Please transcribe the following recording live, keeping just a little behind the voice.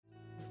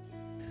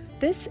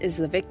This is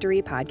the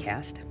Victory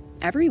Podcast.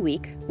 Every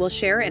week, we'll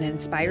share an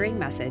inspiring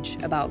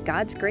message about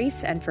God's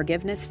grace and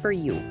forgiveness for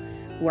you,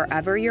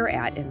 wherever you're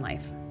at in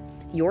life.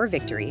 Your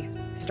victory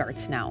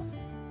starts now.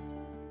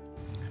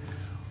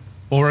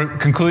 Well, we're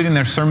concluding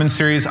their sermon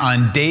series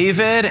on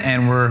David,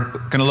 and we're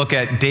going to look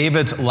at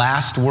David's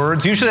last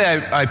words. Usually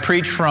I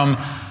preach from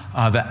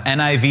the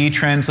NIV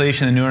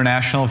translation, the New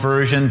International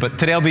Version, but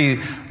today I'll be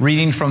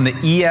reading from the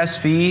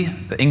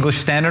ESV, the English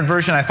Standard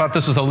Version. I thought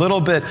this was a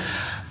little bit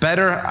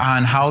better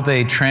on how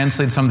they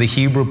translate some of the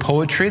Hebrew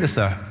poetry. This is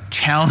a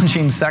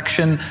challenging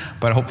section,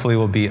 but hopefully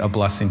will be a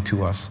blessing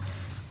to us.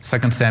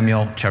 2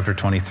 Samuel chapter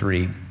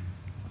 23.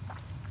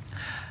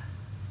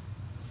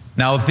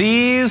 Now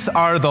these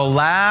are the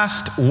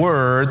last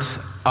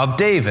words of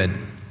David.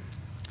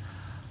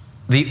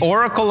 The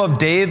oracle of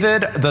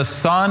David, the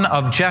son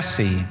of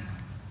Jesse,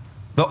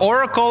 the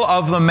oracle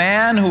of the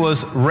man who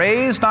was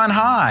raised on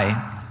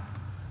high,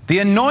 the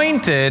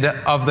anointed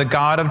of the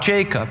God of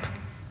Jacob,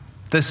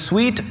 the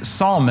sweet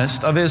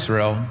psalmist of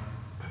Israel.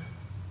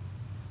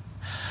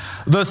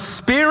 The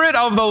Spirit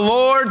of the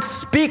Lord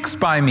speaks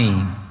by me.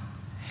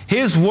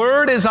 His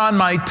word is on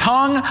my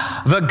tongue.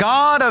 The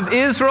God of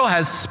Israel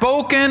has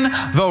spoken.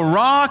 The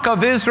Rock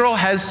of Israel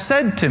has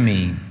said to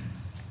me.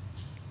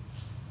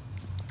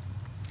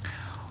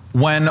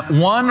 When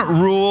one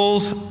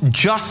rules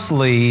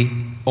justly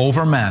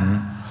over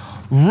men,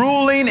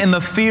 ruling in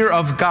the fear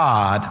of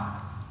God,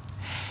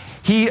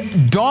 he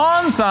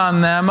dawns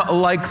on them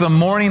like the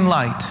morning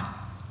light,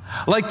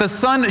 like the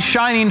sun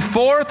shining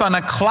forth on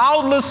a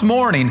cloudless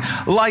morning,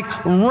 like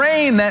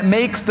rain that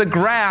makes the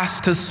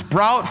grass to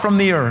sprout from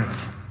the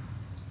earth.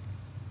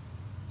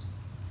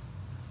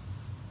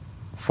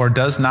 For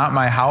does not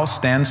my house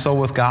stand so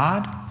with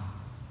God?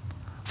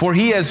 For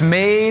he has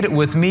made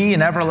with me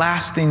an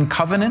everlasting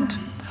covenant,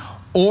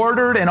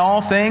 ordered in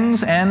all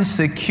things and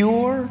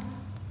secure.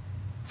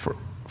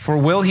 For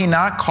will he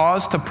not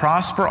cause to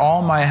prosper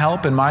all my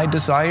help and my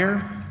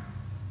desire?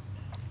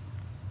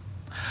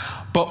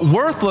 But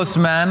worthless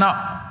men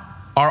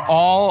are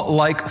all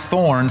like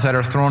thorns that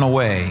are thrown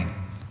away,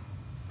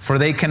 for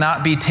they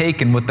cannot be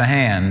taken with the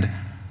hand.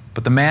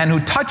 But the man who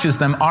touches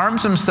them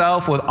arms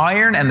himself with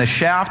iron and the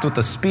shaft with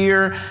the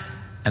spear,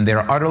 and they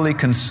are utterly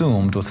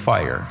consumed with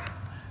fire.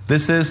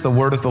 This is the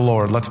word of the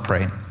Lord. Let's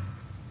pray.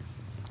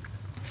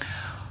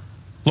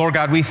 Lord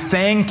God, we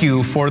thank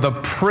you for the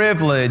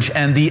privilege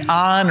and the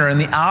honor and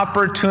the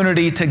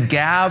opportunity to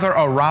gather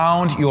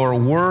around your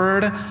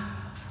word.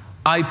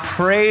 I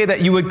pray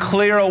that you would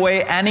clear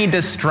away any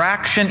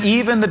distraction,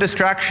 even the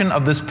distraction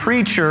of this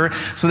preacher,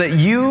 so that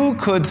you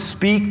could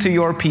speak to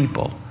your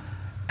people.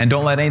 And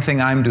don't let anything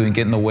I'm doing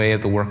get in the way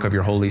of the work of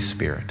your Holy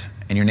Spirit.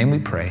 In your name we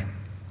pray.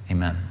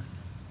 Amen.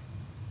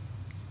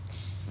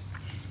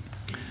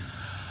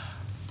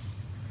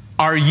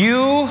 Are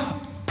you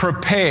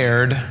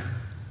prepared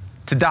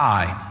to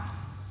die?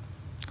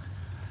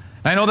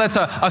 I know that's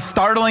a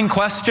startling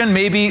question,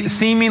 maybe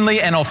seemingly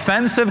an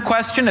offensive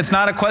question. It's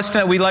not a question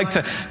that we like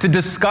to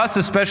discuss,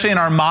 especially in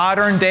our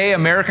modern day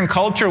American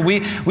culture. We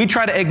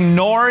try to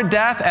ignore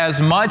death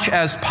as much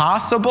as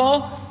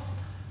possible.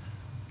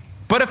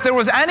 But if there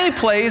was any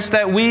place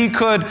that we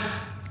could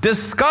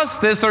discuss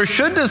this or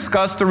should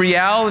discuss the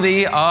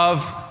reality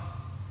of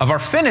our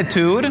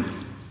finitude, it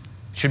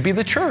should be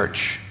the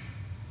church.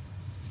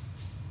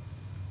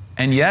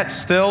 And yet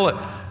still,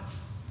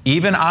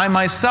 even I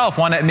myself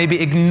want to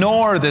maybe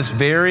ignore this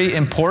very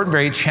important,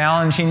 very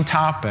challenging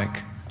topic.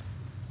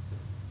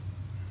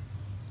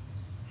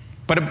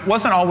 But it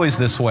wasn't always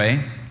this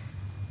way.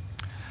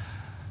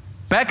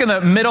 Back in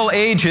the Middle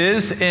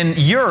Ages in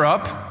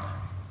Europe,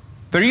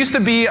 there used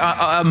to be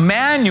a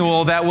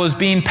manual that was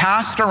being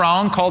passed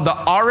around called the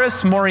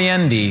Ars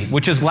Moriendi,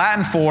 which is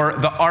Latin for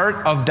the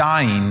art of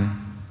dying.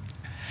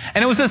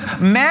 And it was this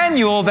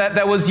manual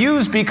that was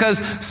used because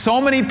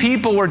so many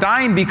people were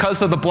dying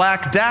because of the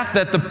Black Death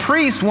that the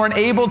priests weren't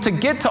able to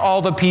get to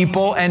all the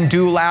people and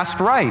do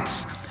last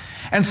rites.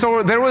 And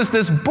so there was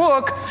this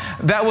book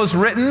that was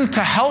written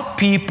to help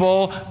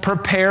people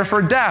prepare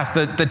for death,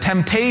 the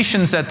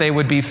temptations that they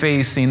would be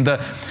facing,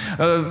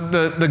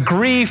 the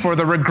grief or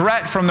the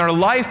regret from their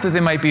life that they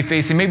might be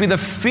facing, maybe the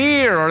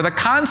fear or the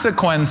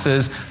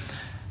consequences,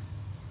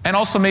 and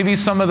also maybe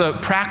some of the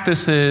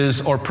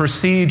practices or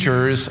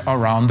procedures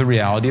around the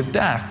reality of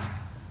death.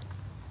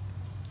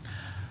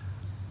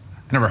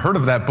 I never heard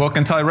of that book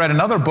until I read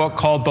another book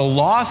called The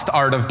Lost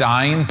Art of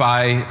Dying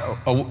by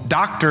a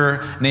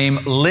doctor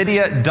named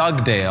Lydia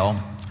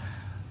Dugdale.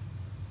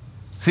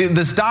 See,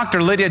 this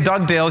doctor, Lydia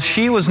Dugdale,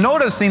 she was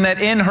noticing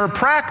that in her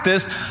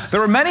practice, there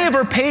were many of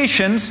her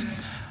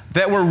patients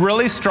that were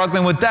really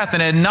struggling with death,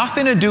 and it had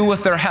nothing to do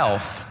with their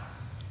health.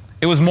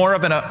 It was more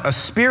of a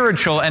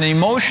spiritual and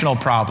emotional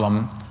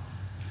problem.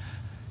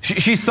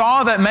 She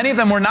saw that many of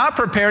them were not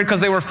prepared because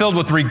they were filled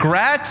with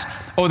regret,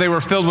 or they were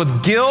filled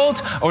with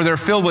guilt, or they were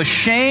filled with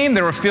shame,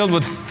 they were filled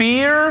with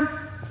fear,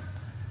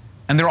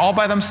 and they're all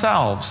by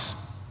themselves.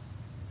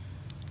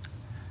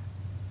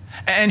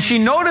 And she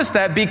noticed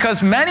that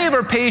because many of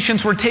her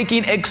patients were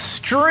taking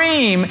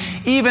extreme,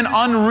 even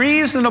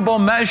unreasonable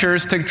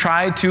measures to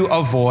try to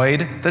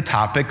avoid the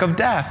topic of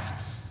death.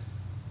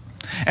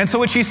 And so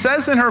what she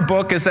says in her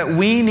book is that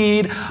we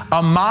need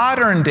a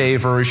modern day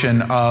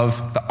version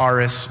of the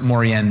Ars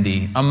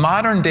Moriendi, a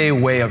modern day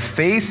way of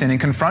facing and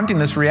confronting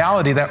this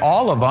reality that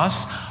all of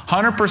us,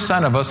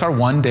 100% of us, are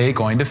one day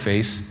going to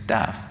face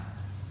death.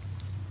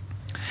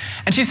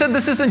 And she said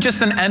this isn't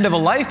just an end of a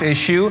life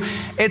issue,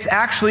 it's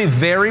actually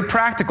very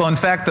practical. In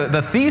fact,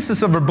 the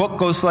thesis of her book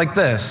goes like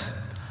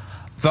this: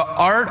 the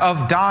art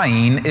of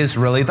dying is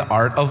really the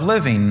art of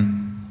living.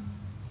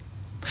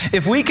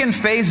 If we can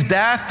face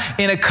death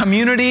in a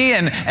community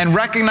and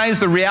recognize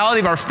the reality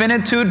of our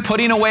finitude,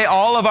 putting away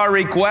all of our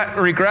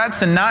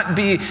regrets and not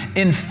be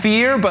in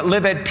fear but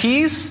live at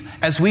peace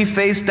as we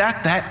face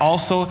death, that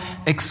also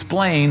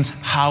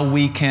explains how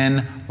we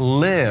can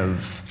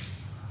live.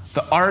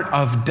 The art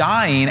of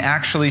dying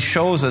actually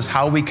shows us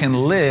how we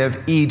can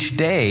live each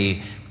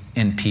day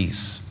in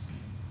peace.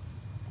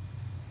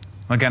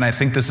 Again, I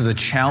think this is a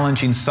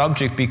challenging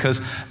subject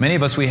because many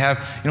of us, we have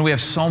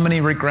so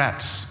many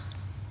regrets.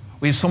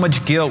 We have so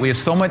much guilt. We have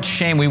so much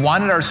shame. We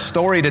wanted our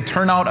story to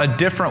turn out a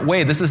different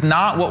way. This is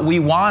not what we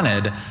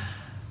wanted.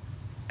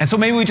 And so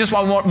maybe we just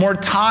want more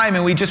time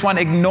and we just want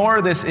to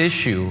ignore this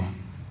issue.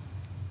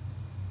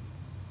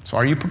 So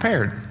are you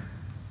prepared?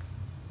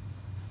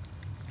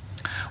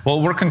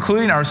 Well, we're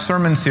concluding our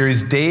sermon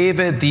series,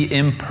 David the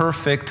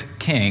Imperfect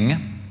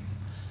King.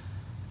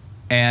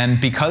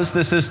 And because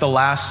this is the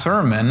last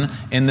sermon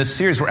in this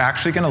series, we're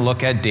actually going to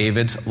look at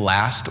David's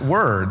last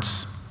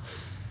words.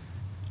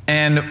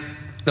 And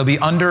it'll be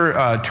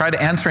try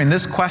to answering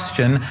this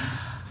question: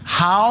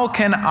 how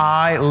can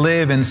I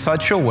live in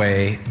such a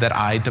way that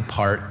I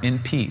depart in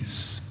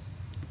peace?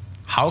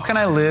 How can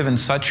I live in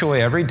such a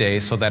way every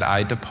day so that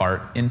I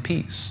depart in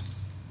peace?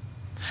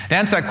 To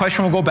answer that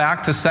question, we'll go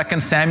back to 2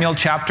 Samuel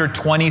chapter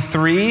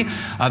 23,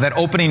 that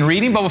opening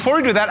reading. But before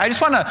we do that, I just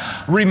want to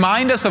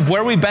remind us of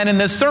where we've been in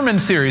this sermon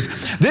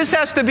series. This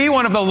has to be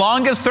one of the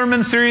longest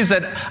sermon series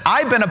that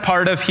I've been a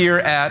part of here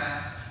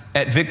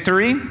at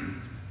Victory.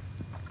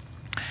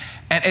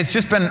 And it's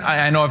just been,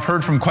 I know I've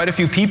heard from quite a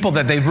few people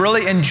that they've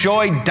really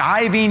enjoyed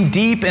diving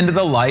deep into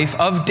the life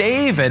of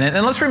David.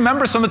 And let's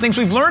remember some of the things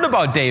we've learned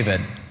about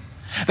David.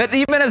 That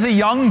even as a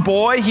young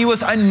boy, he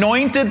was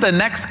anointed the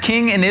next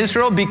king in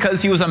Israel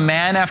because he was a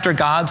man after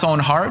God's own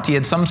heart. He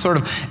had some sort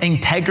of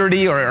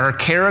integrity or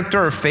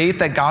character or faith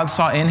that God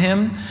saw in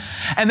him.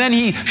 And then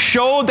he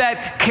showed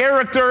that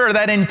character or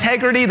that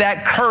integrity,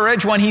 that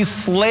courage when he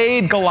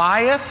slayed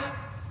Goliath.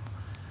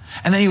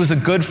 And then he was a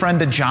good friend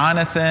to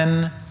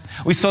Jonathan.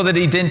 We saw that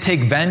he didn't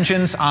take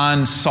vengeance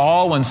on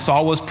Saul when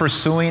Saul was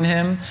pursuing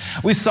him.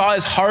 We saw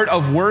his heart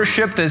of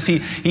worship as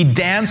he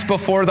danced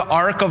before the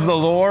ark of the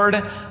Lord.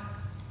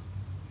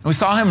 We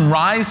saw him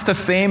rise to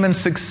fame and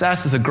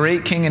success as a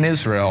great king in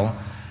Israel.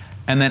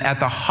 And then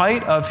at the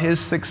height of his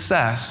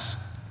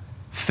success,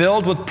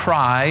 filled with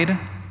pride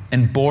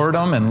and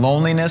boredom and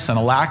loneliness and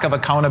a lack of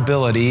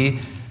accountability,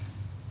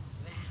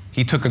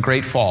 he took a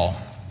great fall.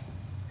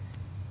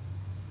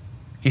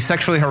 He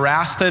sexually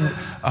harassed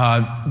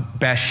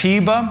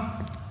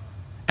Bathsheba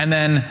and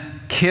then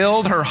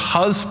killed her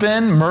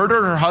husband,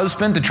 murdered her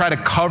husband to try to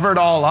cover it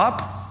all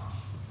up.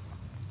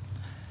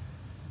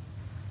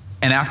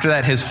 And after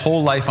that, his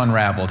whole life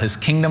unraveled. His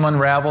kingdom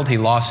unraveled. He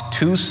lost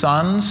 2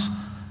 sons.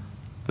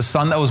 The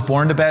son that was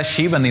born to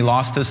Bathsheba, and he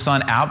lost his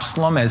son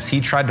Absalom as he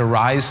tried to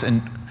rise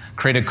and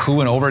create a coup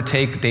and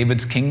overtake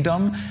David's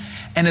kingdom.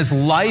 And his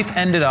life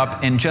ended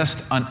up in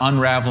just an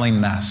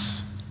unraveling mess.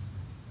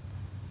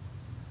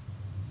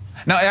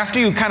 Now, after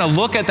you kind of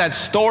look at that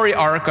story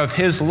arc of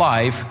his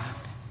life,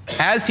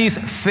 as he's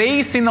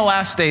facing the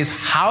last days,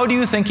 how do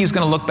you think he's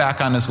going to look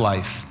back on his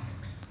life?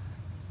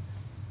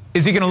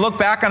 Is he going to look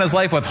back on his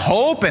life with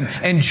hope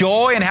and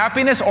joy and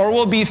happiness, or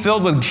will it be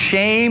filled with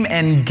shame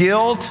and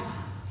guilt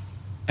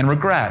and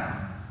regret?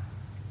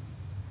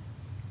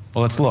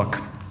 Well, let's look.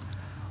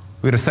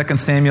 We go to 2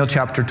 Samuel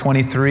chapter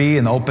 23,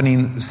 and the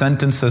opening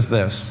sentence says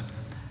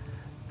this: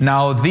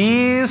 "Now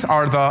these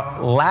are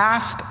the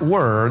last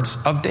words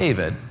of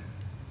David."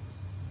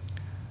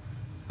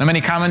 Now, many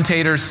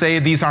commentators say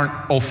these aren't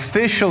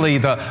officially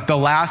the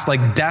last,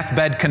 like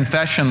deathbed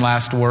confession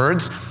last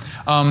words.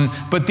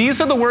 But these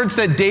are the words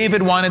that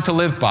David wanted to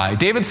live by.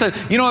 David said,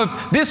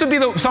 if this would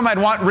be something I'd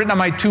want written on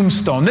my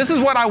tombstone. This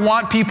is what I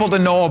want people to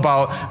know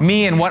about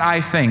me and what I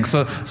think.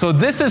 So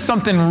this is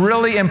something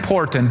really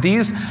important.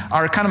 These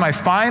are kind of my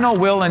final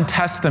will and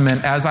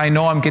testament as I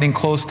know I'm getting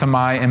close to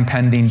my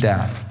impending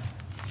death.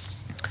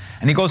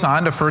 And he goes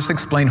on to first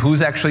explain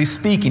who's actually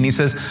speaking. He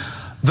says,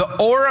 "The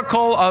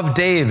oracle of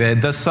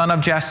David, the son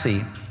of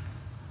Jesse.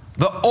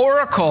 The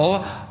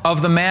oracle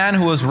of the man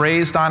who was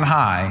raised on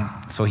high."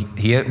 So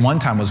he at one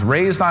time was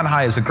raised on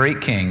high as a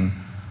great king,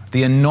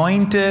 the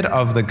anointed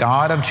of the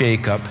God of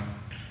Jacob,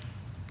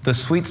 the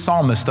sweet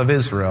psalmist of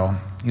Israel.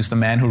 He's the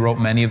man who wrote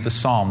many of the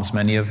Psalms,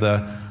 many of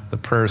the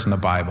prayers in the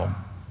Bible.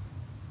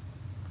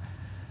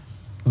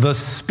 "The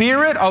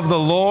Spirit of the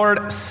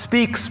Lord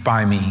speaks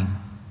by me,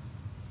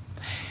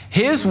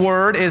 His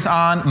word is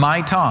on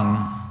my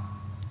tongue.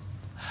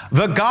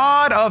 The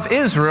God of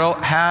Israel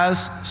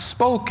has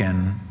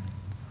spoken.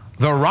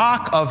 The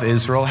Rock of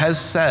Israel has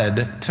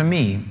said to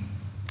me.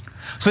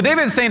 So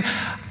David's saying,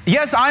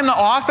 yes, I'm the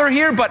author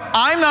here, but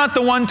I'm not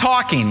the one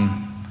talking.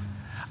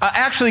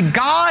 Actually,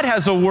 God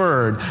has a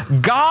word.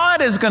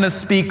 God is going to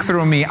speak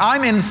through me.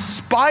 I'm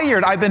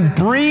inspired. I've been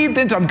breathed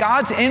into. I'm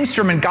God's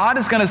instrument. God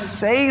is going to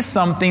say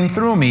something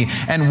through me.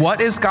 And what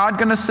is God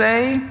going to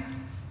say?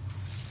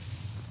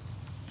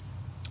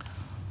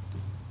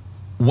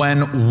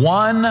 When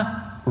one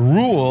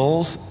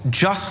rules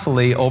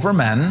justly over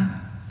men,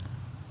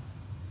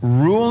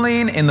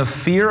 ruling in the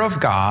fear of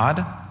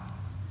God,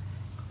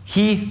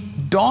 he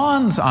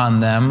dawns on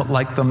them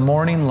like the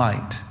morning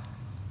light,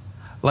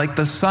 like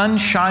the sun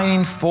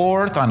shining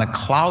forth on a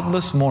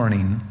cloudless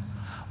morning,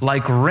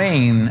 like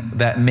rain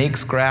that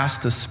makes grass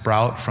to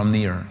sprout from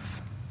the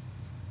earth.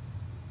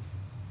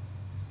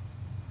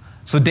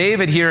 So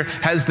David here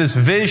has this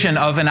vision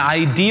of an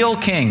ideal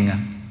king.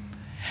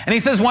 And he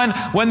says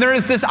when there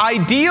is this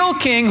ideal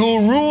king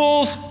who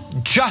rules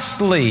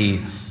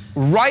justly,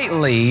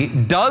 rightly,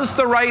 does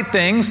the right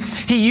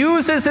things, he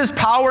uses his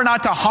power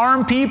not to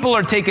harm people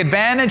or take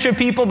advantage of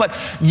people, but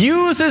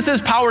uses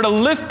his power to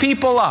lift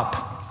people up.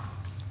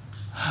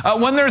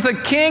 When there's a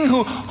king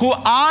who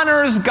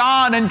honors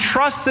God and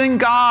trusts in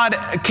God,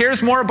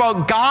 cares more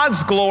about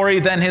God's glory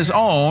than his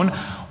own,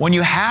 when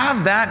you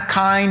have that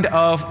kind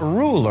of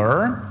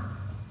ruler,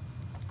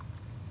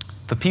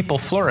 the people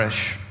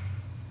flourish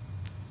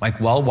like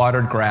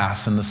well-watered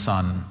grass in the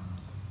sun.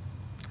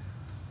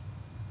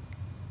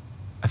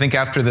 I think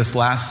after this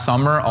last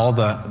summer, all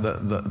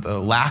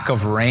the lack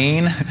of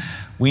rain,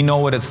 we know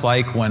what it's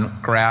like when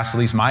grass, at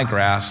least my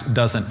grass,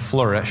 doesn't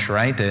flourish,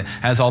 right? It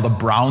has all the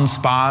brown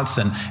spots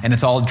and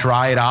it's all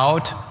dried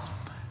out.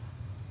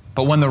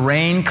 But when the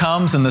rain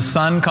comes and the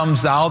sun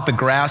comes out, the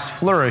grass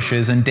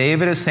flourishes. And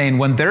David is saying,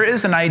 when there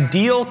is an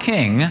ideal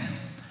king,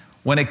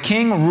 when a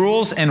king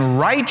rules in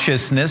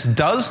righteousness,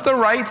 does the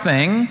right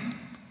thing,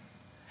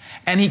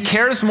 and he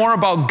cares more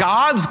about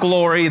God's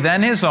glory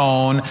than his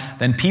own,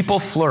 then people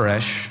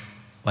flourish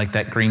like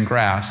that green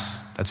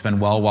grass that's been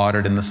well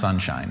watered in the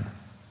sunshine.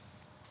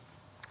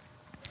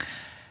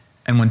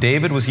 And when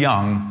David was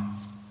young,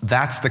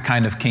 that's the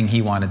kind of king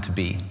he wanted to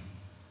be.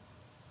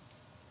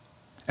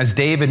 As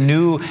David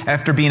knew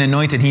after being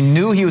anointed, he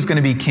knew he was going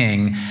to be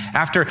king.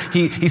 After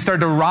he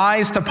started to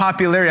rise to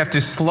popularity after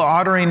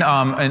slaughtering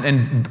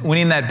and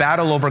winning that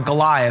battle over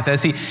Goliath,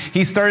 as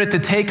he started to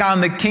take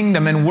on the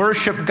kingdom and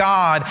worship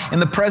God in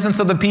the presence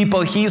of the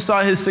people, he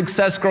saw his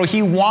success grow.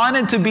 He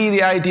wanted to be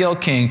the ideal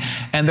king,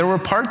 and there were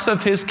parts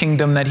of his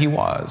kingdom that he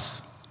was.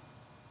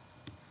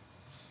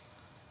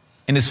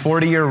 In his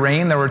 40-year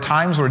reign, there were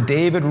times where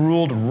David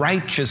ruled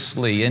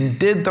righteously and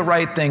did the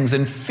right things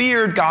and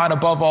feared God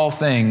above all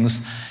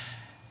things.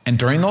 And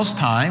during those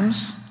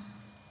times,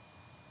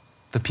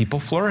 the people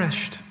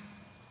flourished.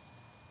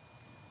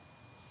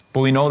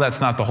 But we know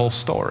that's not the whole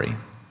story.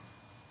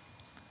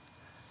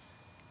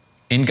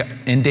 In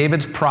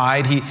David's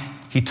pride,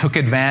 he took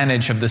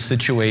advantage of the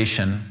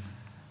situation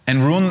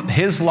and ruined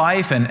his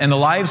life and the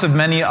lives of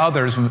many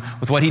others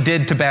with what he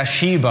did to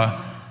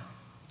Bathsheba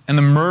and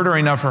the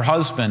murdering of her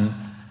husband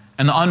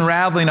and the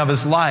unraveling of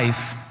his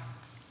life.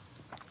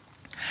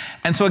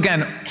 And so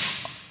again,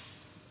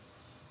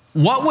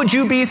 what would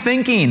you be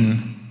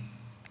thinking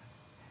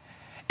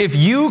if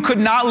you could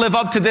not live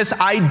up to this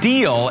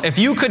ideal, if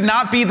you could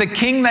not be the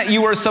king that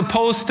you were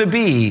supposed to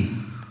be?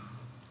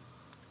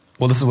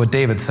 Well, this is what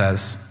David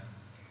says.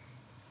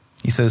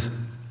 He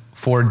says,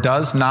 "For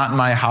does not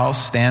my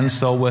house stand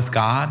so with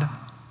God?"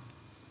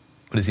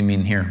 What does he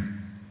mean here?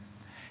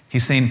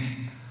 He's saying,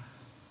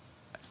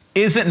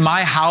 isn't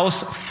my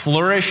house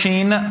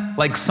flourishing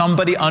like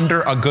somebody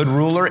under a good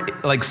ruler,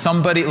 like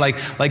somebody like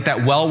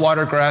that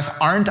well-watered grass?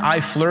 Aren't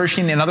I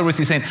flourishing? In other words,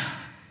 he's saying,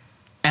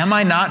 am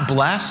I not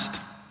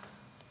blessed?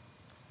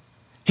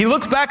 He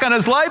looks back on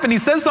his life and he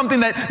says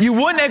something that you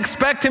wouldn't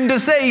expect him to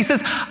say. He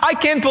says, I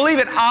can't believe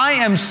it. I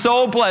am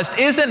so blessed.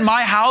 Isn't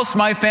my house,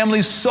 my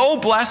family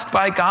so blessed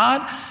by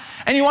God?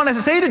 And you want to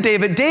say to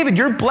David, David,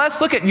 you're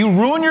blessed. Look at you,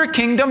 ruin your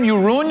kingdom, you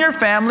ruin your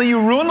family,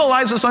 you ruin the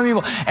lives of some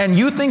people, and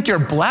you think you're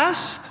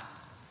blessed?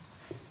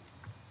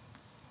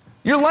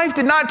 Your life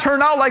did not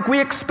turn out like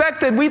we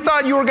expected. We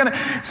thought you were going to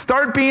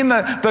start being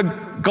the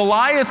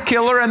Goliath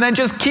killer and then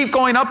just keep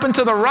going up and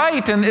to the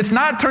right, and it's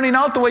not turning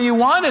out the way you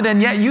wanted,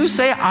 and yet you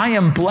say, I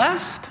am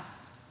blessed?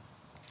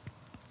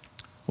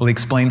 Well, he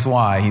explains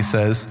why. He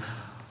says,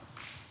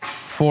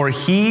 for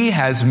he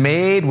has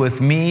made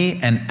with me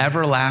an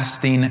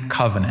everlasting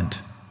covenant,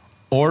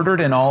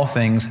 ordered in all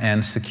things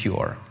and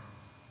secure.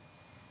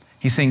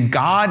 He's saying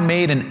God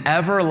made an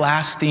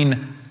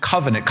everlasting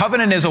covenant.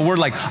 Covenant is a word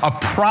like a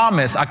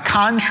promise, a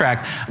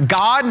contract.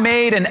 God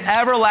made an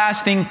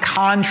everlasting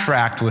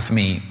contract with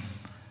me.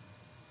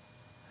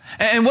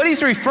 And what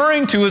he's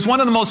referring to is one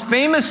of the most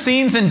famous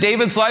scenes in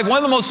David's life, one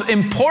of the most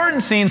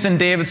important scenes in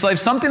David's life,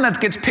 something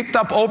that gets picked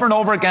up over and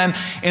over again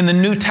in the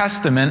New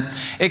Testament.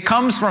 It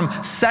comes from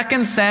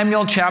 2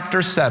 Samuel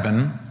chapter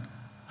 7,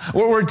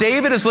 where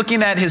David is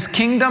looking at his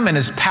kingdom and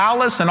his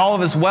palace and all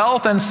of his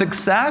wealth and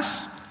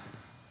success.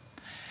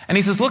 And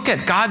he says, look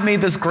at, God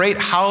made this great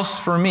house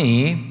for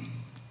me.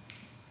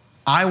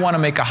 I want to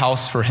make a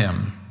house for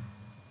him.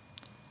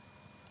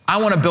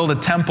 I want to build a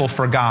temple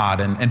for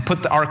God and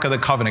put the Ark of the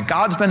Covenant.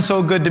 God's been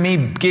so good to me,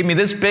 gave me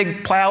this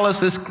big palace,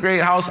 this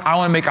great house. I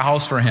want to make a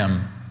house for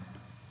him.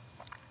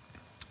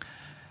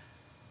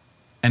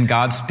 And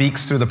God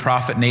speaks through the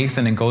prophet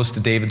Nathan and goes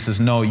to David and says,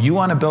 no, you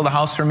want to build a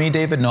house for me,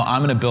 David? No,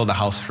 I'm going to build a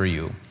house for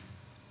you.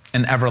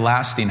 An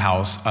everlasting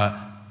house,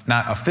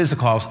 not a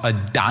physical house, a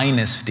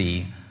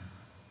dynasty,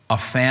 a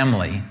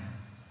family.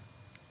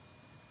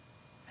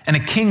 And a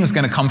king's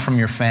going to come from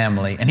your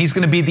family, and he's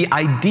going to be the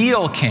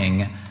ideal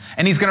king,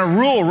 and he's going to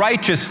rule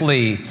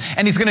righteously,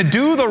 and he's going to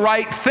do the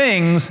right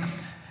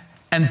things,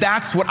 and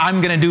that's what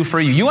I'm going to do for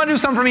you. You want to do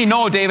something for me?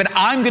 No, David,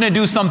 I'm going to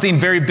do something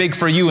very big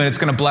for you, and it's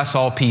going to bless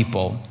all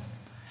people.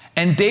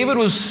 And David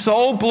was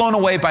so blown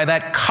away by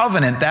that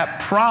covenant,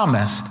 that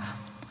promise,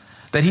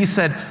 that he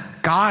said,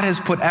 God has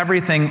put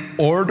everything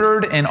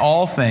ordered in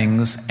all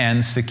things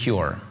and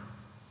secure.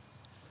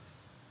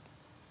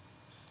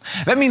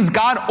 That means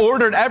God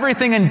ordered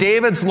everything in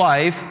David's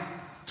life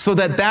so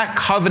that that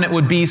covenant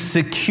would be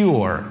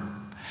secure.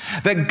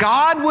 That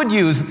God would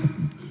use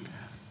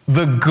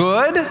the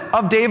good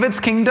of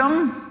David's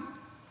kingdom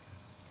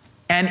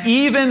and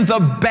even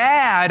the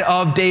bad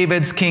of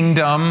David's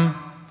kingdom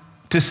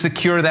to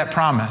secure that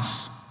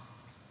promise.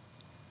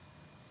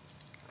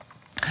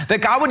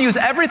 That God would use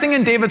everything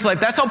in David's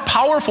life. That's how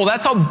powerful,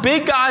 that's how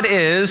big God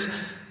is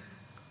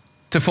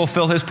to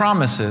fulfill his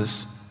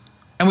promises.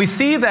 And we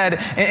see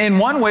that in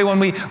one way when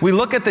we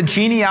look at the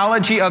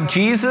genealogy of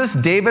Jesus,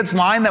 David's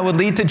line that would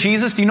lead to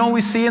Jesus. Do you know what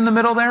we see in the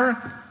middle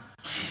there?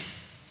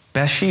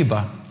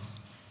 Bathsheba.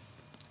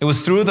 It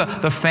was through the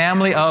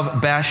family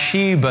of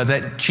Bathsheba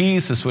that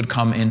Jesus would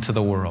come into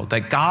the world.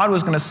 That God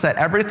was going to set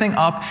everything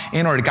up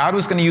in order. God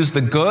was going to use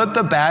the good,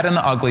 the bad, and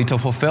the ugly to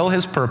fulfill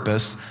his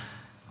purpose,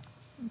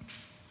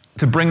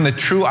 to bring the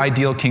true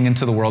ideal king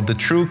into the world, the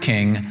true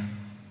king,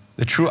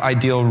 the true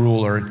ideal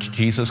ruler,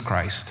 Jesus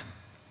Christ.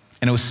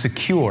 And it was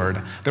secured.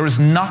 There was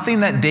nothing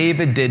that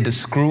David did to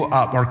screw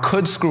up or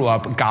could screw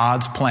up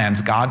God's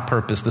plans, God's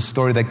purpose, the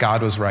story that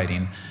God was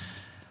writing.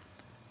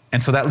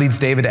 And so that leads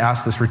David to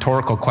ask this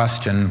rhetorical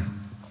question,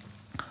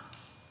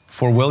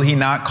 for will he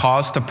not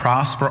cause to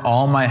prosper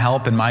all my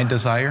help and my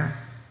desire?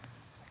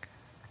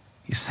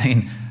 He's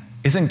saying,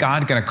 isn't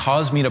God going to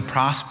cause me to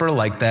prosper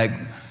like that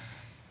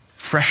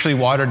freshly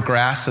watered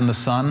grass in the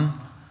sun?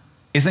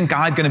 Isn't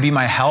God going to be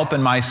my help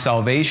and my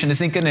salvation?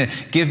 Isn't he going to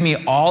give me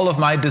all of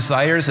my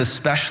desires,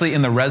 especially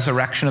in the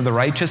resurrection of the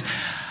righteous?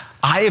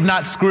 I have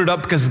not screwed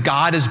up because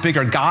God is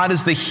bigger. God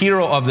is the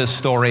hero of this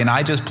story, and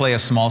I just play a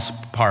small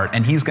part,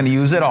 and he's going to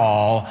use it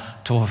all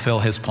to fulfill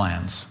his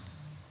plans.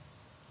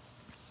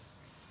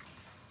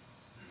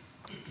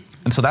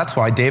 And so that's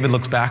why David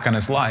looks back on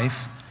his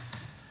life,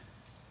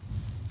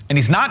 and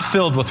he's not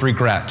filled with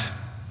regret.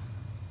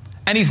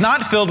 And he's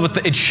not filled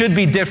with it should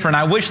be different.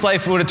 I wish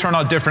life would have turned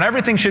out different.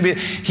 Everything should be.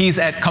 He's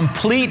at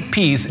complete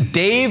peace.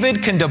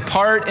 David can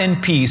depart in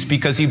peace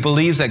because he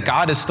believes that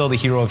God is still the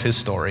hero of his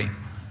story.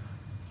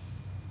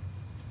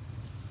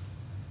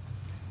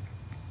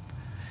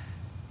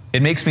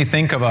 It makes me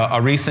think of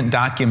a recent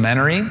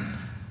documentary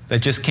that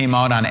just came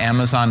out on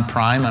Amazon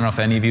Prime. I don't know if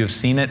any of you have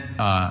seen it.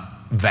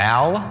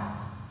 Val.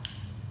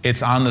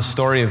 It's on the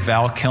story of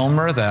Val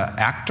Kilmer, the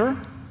actor.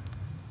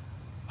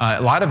 A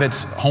lot of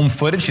it's home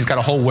footage. He's got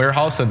a whole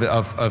warehouse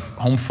of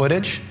home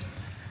footage.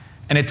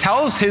 And it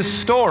tells his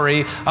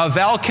story.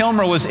 Val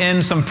Kilmer was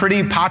in some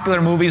pretty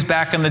popular movies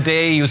back in the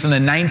day. He was in the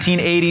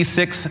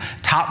 1986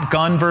 Top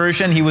Gun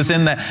version. He was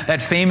in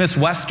that famous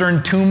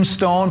Western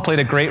Tombstone, played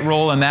a great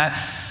role in that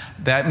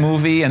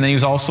movie. And then he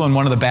was also in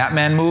one of the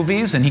Batman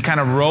movies. And he kind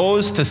of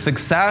rose to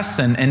success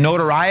and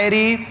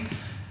notoriety.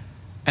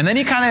 And then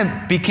he kind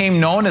of became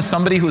known as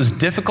somebody who was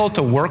difficult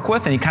to work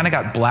with. And he kind of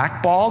got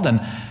blackballed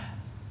and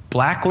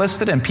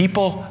blacklisted, and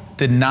people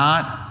did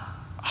not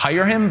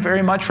hire him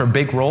very much for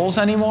big roles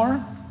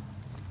anymore.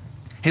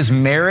 His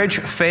marriage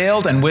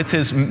failed, and with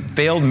his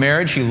failed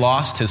marriage, he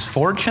lost his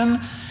fortune.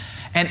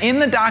 And in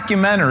the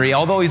documentary,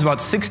 although he's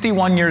about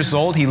 61 years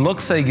old, he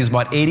looks like he's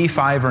about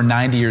 85 or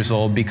 90 years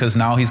old because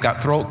now he's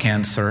got throat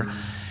cancer,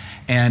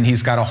 and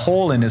he's got a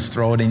hole in his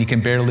throat, and he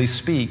can barely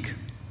speak.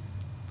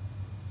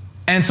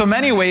 And in so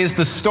many ways,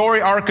 the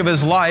story arc of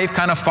his life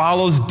kind of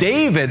follows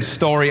David's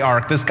story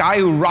arc, this guy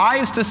who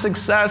rises to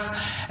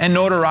success and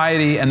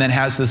notoriety and then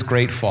has this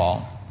great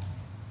fall.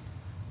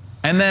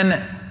 And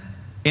then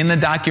in the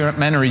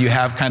documentary, you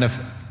have kind of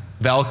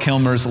Val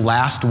Kilmer's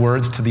last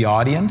words to the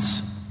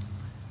audience.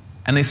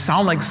 And they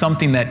sound like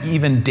something that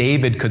even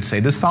David could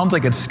say. This sounds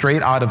like it's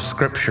straight out of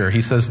Scripture.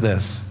 He says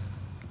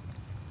this: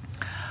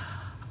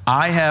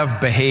 I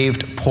have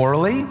behaved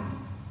poorly.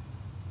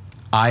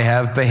 I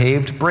have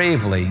behaved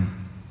bravely.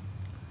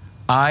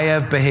 I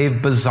have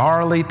behaved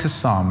bizarrely to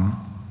some.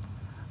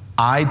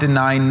 I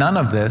deny none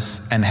of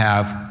this and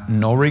have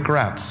no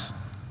regrets.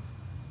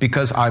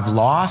 because I've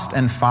lost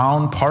and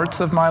found parts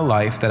of my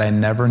life that I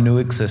never knew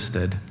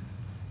existed,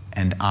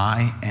 and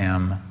I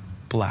am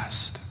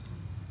blessed.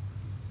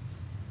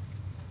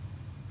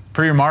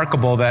 Pretty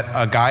remarkable that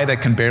a guy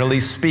that can barely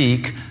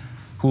speak,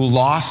 who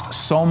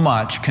lost so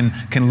much,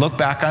 can look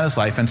back on his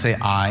life and say,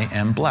 I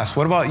am blessed.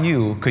 What about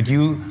you? Could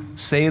you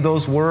say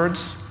those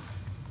words?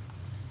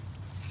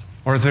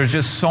 Or is there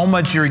just so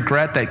much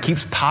regret that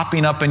keeps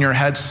popping up in your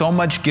head, so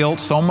much guilt,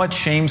 so much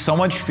shame, so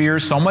much fear,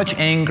 so much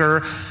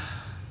anger,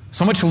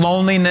 so much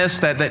loneliness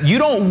that you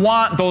don't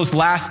want those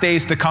last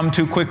days to come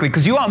too quickly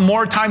because you want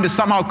more time to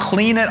somehow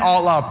clean it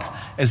all up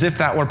as if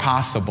that were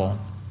possible?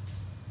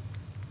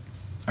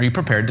 Are you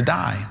prepared to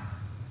die?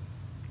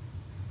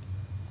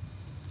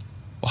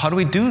 Well, how do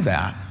we do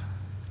that?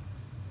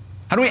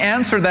 How do we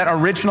answer that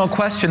original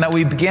question that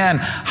we began?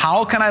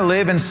 How can I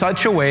live in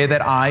such a way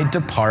that I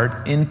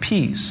depart in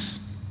peace?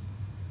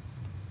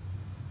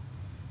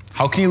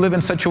 How can you live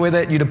in such a way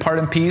that you depart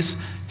in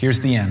peace?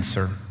 Here's the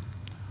answer.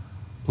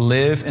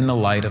 Live in the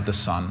light of the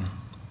sun.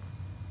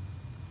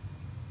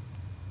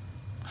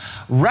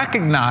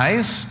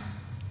 Recognize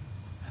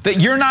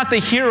that you're not the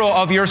hero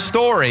of your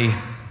story.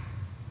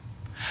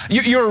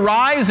 Your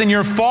rise and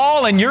your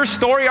fall and your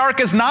story arc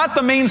is not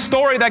the main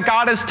story that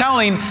God is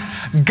telling.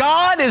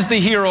 God is the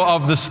hero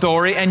of the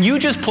story, and you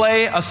just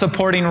play a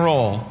supporting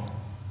role.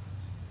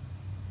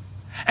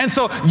 And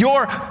so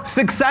your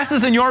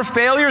successes and your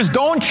failures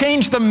don't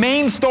change the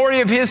main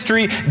story of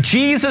history,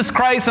 Jesus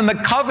Christ and the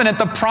covenant,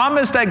 the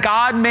promise that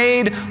God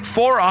made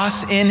for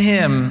us in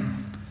Him.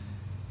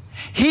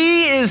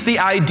 He is the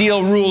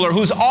ideal ruler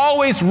who's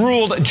always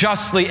ruled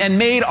justly and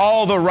made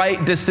all the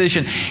right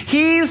decisions.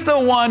 He's the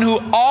one who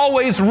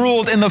always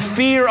ruled in the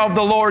fear of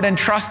the Lord and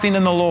trusting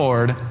in the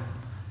Lord.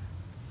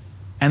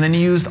 And then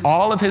he used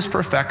all of his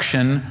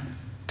perfection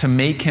to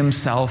make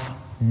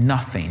himself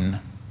nothing,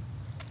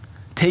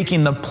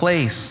 taking the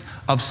place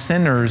of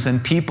sinners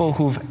and people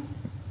who've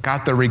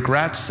got their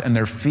regrets and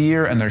their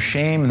fear and their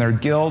shame and their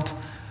guilt,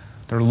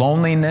 their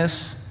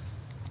loneliness,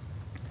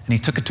 and he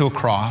took it to a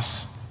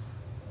cross.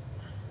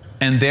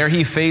 And there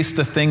he faced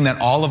the thing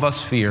that all of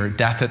us fear,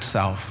 death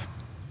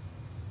itself,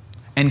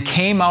 and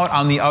came out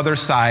on the other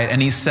side,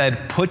 and he said,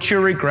 put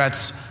your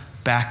regrets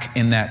back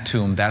in that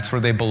tomb. That's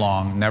where they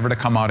belong, never to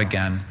come out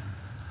again.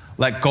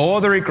 Let go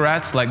of the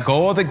regrets, let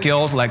go of the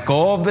guilt, let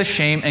go of the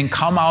shame, and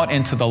come out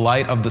into the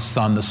light of the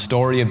sun, the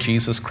story of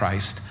Jesus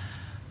Christ.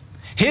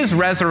 His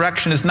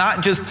resurrection is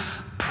not just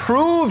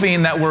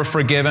proving that we're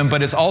forgiven,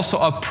 but it's also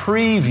a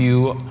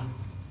preview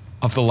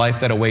of the life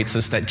that awaits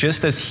us, that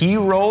just as he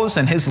rose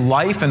and his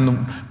life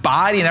and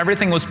body and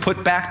everything was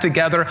put back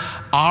together,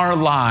 our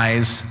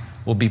lives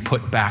will be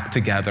put back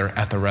together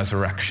at the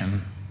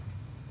resurrection.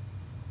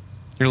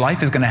 Your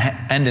life is going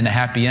to end in a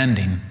happy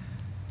ending.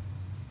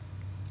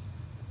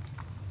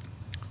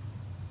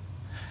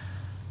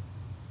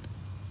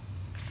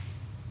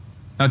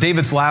 Now,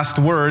 David's last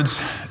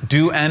words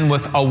do end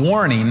with a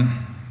warning.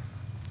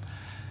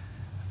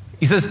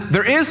 He says,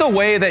 there is a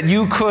way that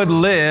you could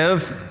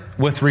live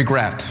with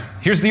regret.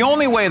 Here's the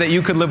only way that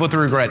you could live with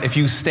regret: if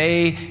you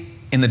stay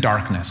in the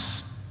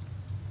darkness.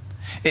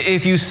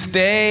 If you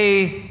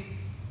stay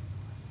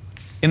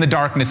in the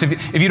darkness,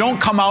 if you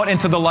don't come out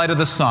into the light of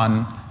the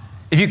sun,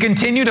 if you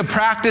continue to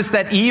practice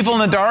that evil in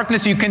the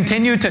darkness, you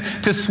continue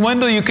to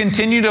swindle, you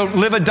continue to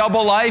live a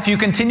double life, you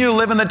continue to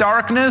live in the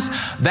darkness,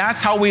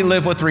 that's how we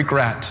live with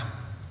regret.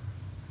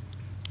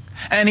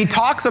 And he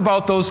talks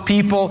about those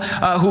people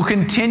who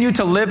continue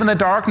to live in the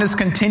darkness,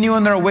 continue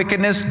in their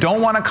wickedness,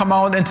 don't want to come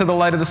out into the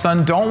light of the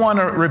sun, don't want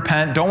to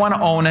repent, don't want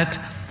to own it.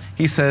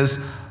 He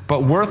says,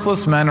 but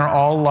worthless men are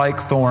all like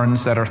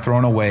thorns that are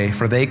thrown away,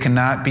 for they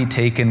cannot be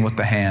taken with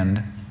the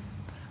hand.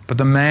 But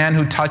the man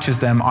who touches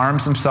them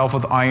arms himself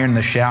with iron,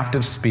 the shaft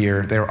of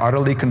spear. They are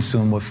utterly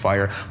consumed with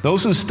fire.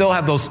 Those who still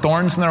have those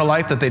thorns in their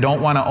life that they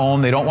don't want to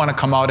own, they don't want to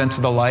come out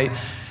into the light,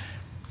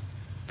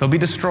 they'll be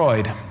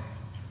destroyed.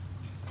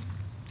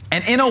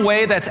 And in a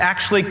way that's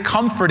actually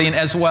comforting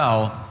as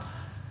well.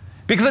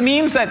 Because it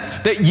means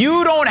that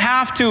you don't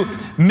have to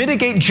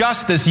mitigate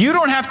justice. You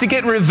don't have to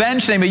get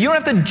revenge on anybody. You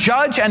don't have to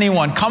judge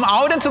anyone. Come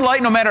out into the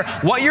light no matter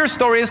what your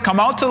story is. Come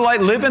out to the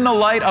light. Live in the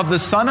light of the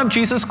Son of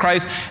Jesus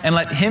Christ and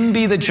let him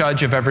be the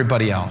judge of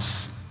everybody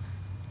else.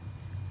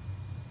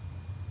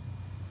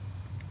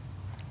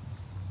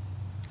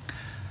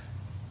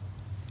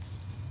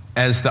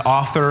 As the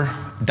author,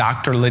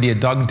 Dr. Lydia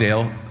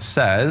Dugdale,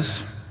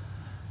 says,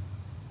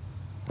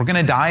 we're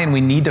going to die and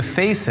we need to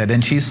face it.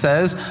 And she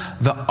says,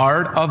 the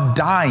art of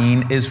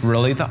dying is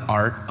really the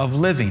art of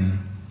living.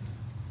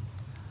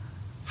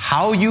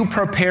 How you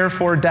prepare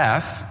for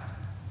death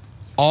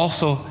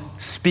also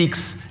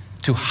speaks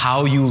to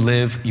how you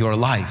live your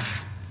life.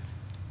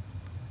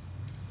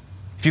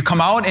 If you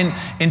come out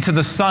into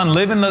the sun,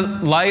 live in the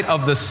light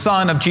of the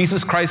Son of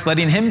Jesus Christ,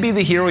 letting him be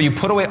the hero, you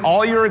put away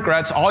all your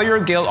regrets, all your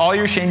guilt, all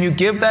your shame, you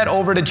give that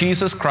over to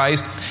Jesus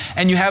Christ,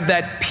 and you have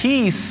that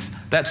peace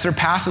that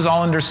surpasses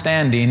all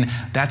understanding.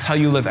 That's how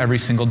you live every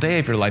single day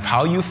of your life.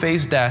 How you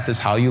face death is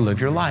how you live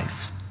your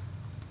life.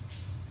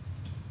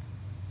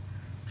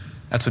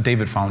 That's what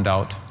David found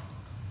out.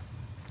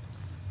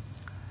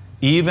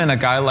 Even a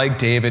guy like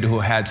David, who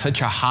had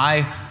such a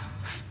high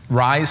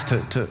rise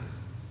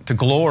to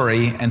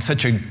glory and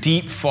such a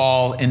deep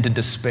fall into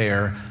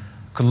despair,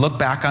 could look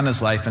back on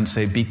his life and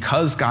say,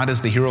 because God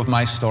is the hero of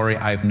my story,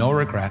 I have no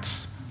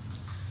regrets,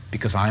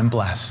 because I am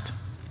blessed.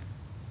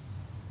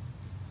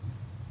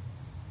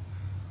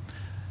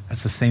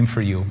 That's the same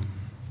for you.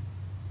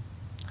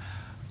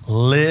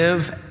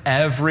 Live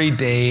every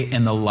day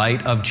in the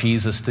light of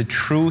Jesus, the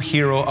true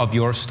hero of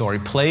your story.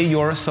 Play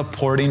your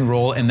supporting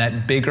role in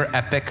that bigger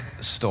epic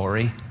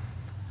story.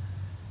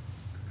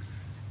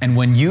 And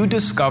when you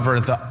discover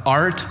the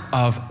art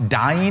of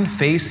dying,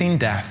 facing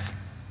death,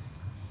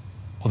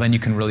 well, then you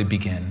can really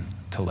begin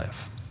to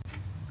live.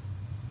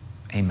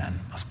 Amen.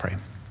 Let's pray.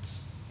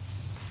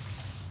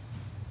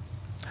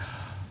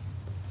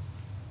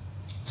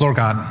 Lord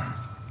God,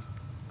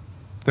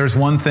 there's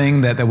one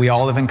thing that we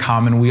all have in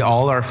common. We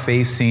all are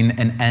facing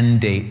an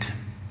end date.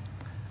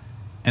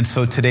 And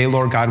so today,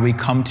 Lord God, we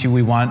come to you.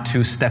 We want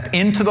to step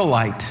into the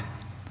light.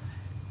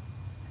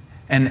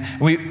 And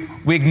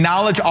we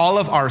acknowledge all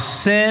of our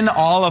sin,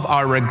 all of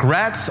our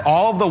regrets,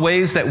 all of the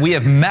ways that we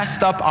have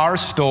messed up our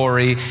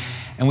story.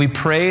 And we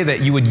pray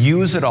that you would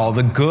use it all,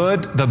 the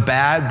good, the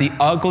bad, the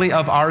ugly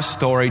of our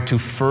story, to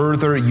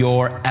further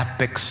your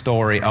epic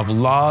story of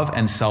love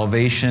and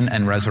salvation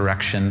and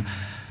resurrection.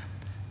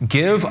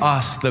 Give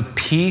us the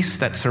peace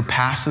that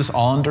surpasses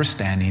all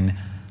understanding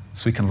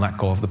so we can let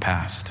go of the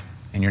past.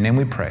 In your name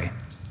we pray.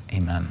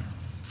 Amen.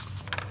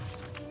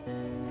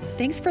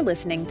 Thanks for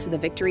listening to the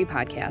Victory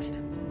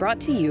Podcast, brought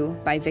to you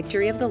by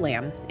Victory of the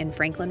Lamb in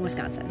Franklin,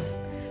 Wisconsin.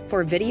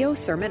 For video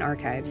sermon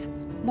archives,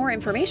 more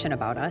information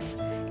about us,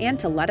 and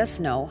to let us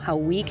know how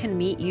we can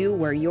meet you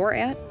where you're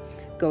at,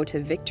 go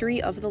to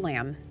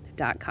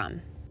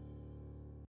victoryofthelamb.com.